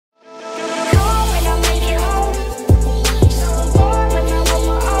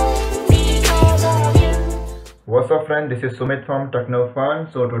What's up friend, this is Sumit from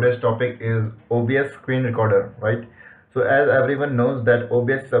TECHNOFUN. So today's topic is OBS screen recorder, right? So as everyone knows that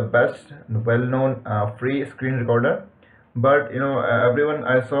OBS is the best well-known free screen recorder, but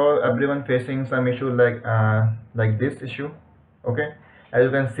I saw everyone facing some issue like this issue. Okay, as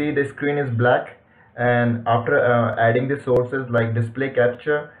you can see the screen is black, and after adding the sources like display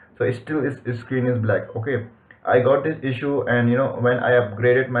capture, so it still is screen is black. Okay, I got this issue, and when I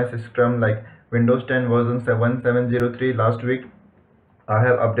upgraded my system like Windows 10 version 7703 last week, I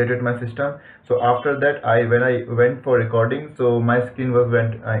have updated my system. So after that, when I went for recording, so my screen was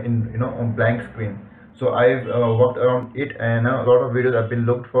went in a blank screen. So I've worked around it, and a lot of videos have been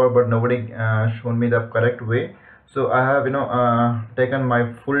looked for, but nobody shown me the correct way. So I have taken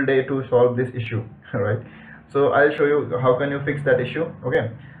my full day to solve this issue. Right, so I'll show you how can you fix that issue.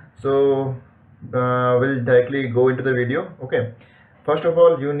 Okay, so we'll directly go into the video. Okay, first of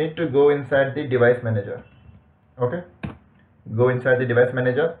all, you need to go inside the device manager. Okay, go inside the device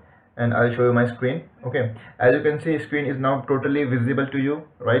manager, and I'll show you my screen. Okay, as you can see, screen is now totally visible to you,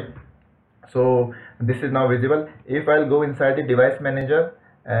 right? So this is now visible. If I'll go inside the device manager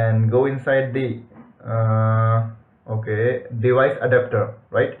and go inside the device adapter,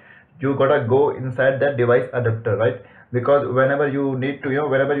 right? You gotta go inside that device adapter, right? Because whenever you need to,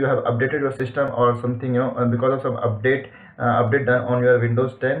 whenever you have updated your system or something, because of some update done on your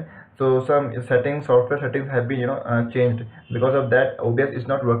Windows 10, so some software settings have been changed. Because of that, OBS is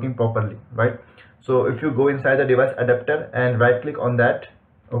not working properly, right? So if you go inside the device adapter and right click on that,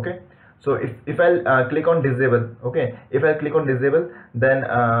 okay, so if I'll click on disable, okay, if I click on disable, then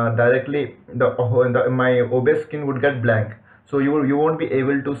directly my OBS screen would get blank. So you won't be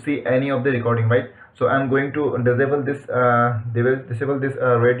able to see any of the recording, right? So I'm going to disable this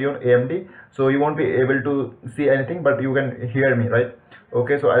RADEON AMD, so you won't be able to see anything, but you can hear me, right?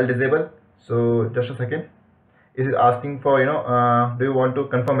 Okay, so I'll disable. So just a second, it is asking for do you want to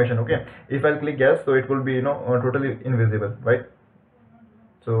confirmation? Okay, if I'll click yes, so it will be totally invisible, right?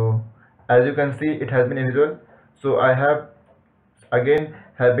 So as you can see, it has been invisible. So I have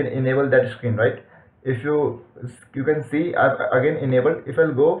been enabled that screen, right? If you can see, I've again enabled. If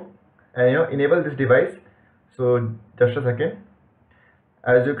I'll go and enable this device, so just a second,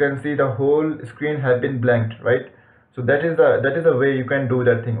 as you can see, the whole screen has been blanked, right? So that is the way you can do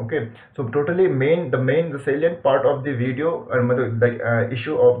that thing. Okay, so totally the salient part of the video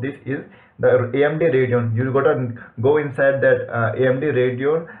issue of this is the AMD Radeon. You gotta go inside that AMD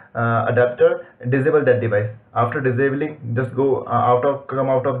Radeon adapter, disable that device. After disabling, just go come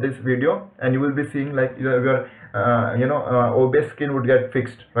out of this video, and you will be seeing like your OBS screen would get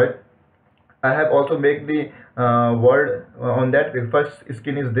fixed, right? I have also made the word on that. The first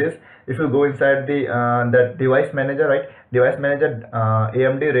screen is this. If you go inside the that device manager, right? Device manager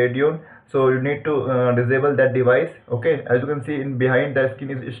AMD Radeon. So you need to disable that device. Okay, as you can see, in behind that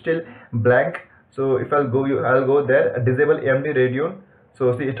screen is still blank. So if I'll go there, disable AMD Radeon.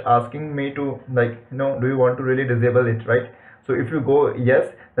 So see, it's asking me to do you want to really disable it, right? So if you go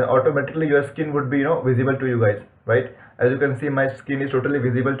yes, then automatically your screen would be visible to you guys, right? As you can see, my screen is totally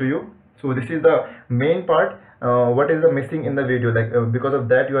visible to you. So this is the main part. What is the missing in the video, because of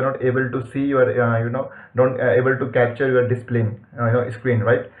that you are not able to see your able to capture your display screen,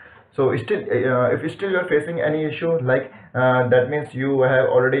 right? So still if still you are facing any issue that means you have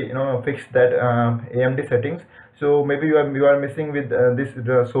already fixed that AMD settings. So maybe you are missing with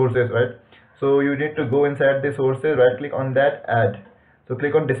the sources, right? So you need to go inside the sources, right click on that, add. So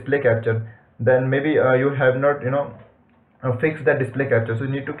click on display capture. Then maybe you have not fix that display capture, so you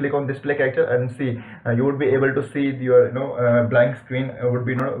need to click on display capture and see. You would be able to see your blank screen would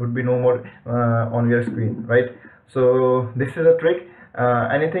be no more on your screen, right? So this is a trick.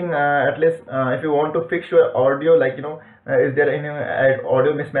 Anything at least if you want to fix your audio, is there any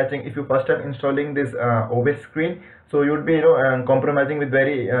audio mismatching? If you first time installing this OBS screen, so you would be compromising with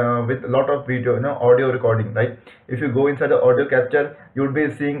with a lot of video audio recording, right? If you go inside the audio capture, you would be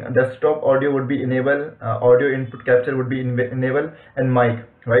seeing desktop audio would be enabled, audio input capture would be enabled, and mic,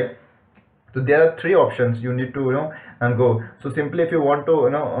 right? So there are three options you need to go. So simply if you want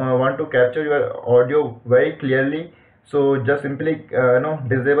to capture your audio very clearly, so just simply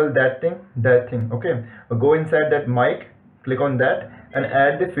disable that thing. Okay, go inside that mic, click on that, and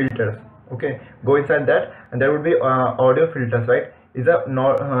add the filters. Okay, go inside that, and there would be audio filters, right? Is a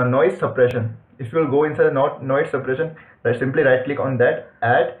noise suppression. If you will go inside noise suppression, simply right click on that,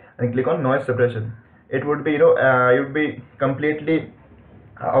 add, and click on noise suppression. It would be you would be completely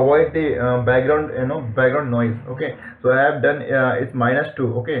avoid the background noise. Okay, so I have done it's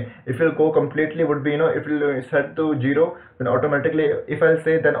 -2. Okay, if you go completely would be if you set to 0, then automatically if I'll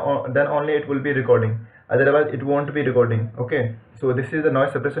say then only it will be recording. otherwise it won't be recording. Okay, so this is the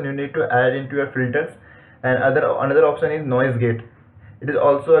noise suppression you need to add into your filters. And another option is noise gate. It is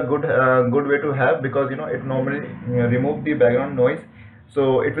also a good way to have, because it normally remove the background noise,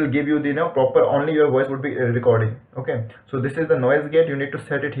 so it will give you the proper, only your voice would be recording. Okay, so this is the noise gate, you need to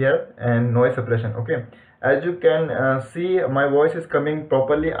set it here, and noise suppression. Okay, as you can see, my voice is coming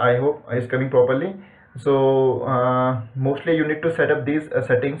properly. I hope it's coming properly. So mostly you need to set up these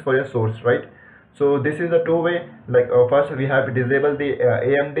settings for your source, right? So this is the two-way. Like first we have disabled the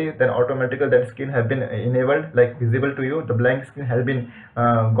AMD, then automatically that screen have been enabled, like visible to you, the blank screen has been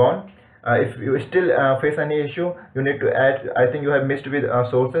gone. If you still face any issue, you need to add, I think you have missed with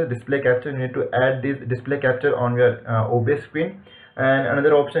sources display capture, you need to add this display capture on your OBS screen. And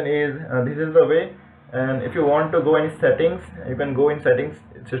another option is this is the way. And if you want to go in settings, you can go in settings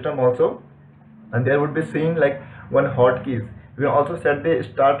system also, and there would be seen like one hotkeys. You can also set the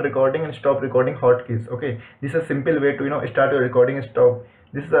start recording and stop recording hotkeys. Okay, this is a simple way to start your recording and stop.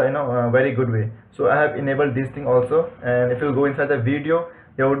 This is a very good way. So I have enabled this thing also. And if you go inside the video,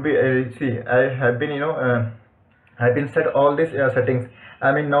 there would be see, I have been I've been set all these settings.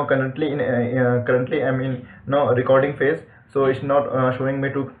 I mean now currently I'm in now recording phase, so it's not showing me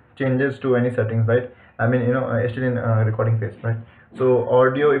to changes to any settings, right? I mean still in recording phase, right? So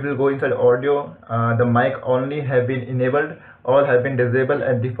audio, if you go inside audio, the mic only have been enabled, all have been disabled,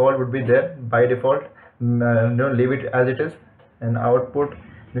 and default would be there by default. Don't leave it as it is. And output,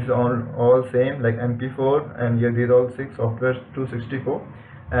 this is all same, like MP4, and here these all 6 software 264,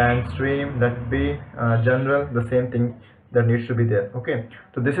 and stream, that would be general, the same thing that needs to be there. Okay,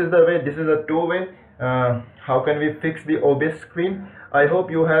 so this is the way, this is a two-way. How can we fix the OBS screen? I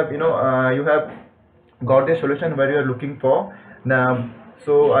hope you have you have got the solution where you are looking for now.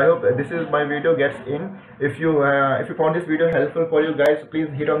 So I hope this is my video gets in. If you found this video helpful for you guys, please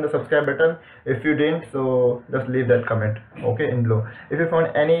hit on the subscribe button. If you didn't, so just leave that comment, okay, in below. If you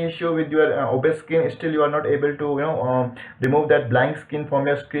found any issue with your OBS screen, still you are not able to remove that blank screen from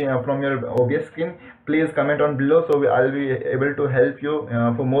your screen, from your OBS screen, please comment on below, so I'll be able to help you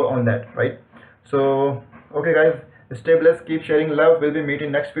for more on that, right? So okay guys, stay blessed, keep sharing love. We'll be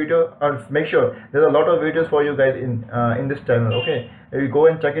meeting next video, or make sure there's a lot of videos for you guys in this channel. Okay, you go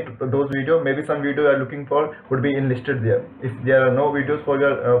and check it, those videos. Maybe some video you are looking for would be enlisted there. If there are no videos for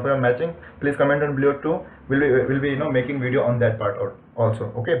your matching, please comment on below too. We'll be making video on that part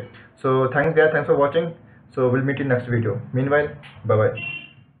also. Okay, so thanks guys, thanks for watching. So we'll meet in next video. Meanwhile, bye bye.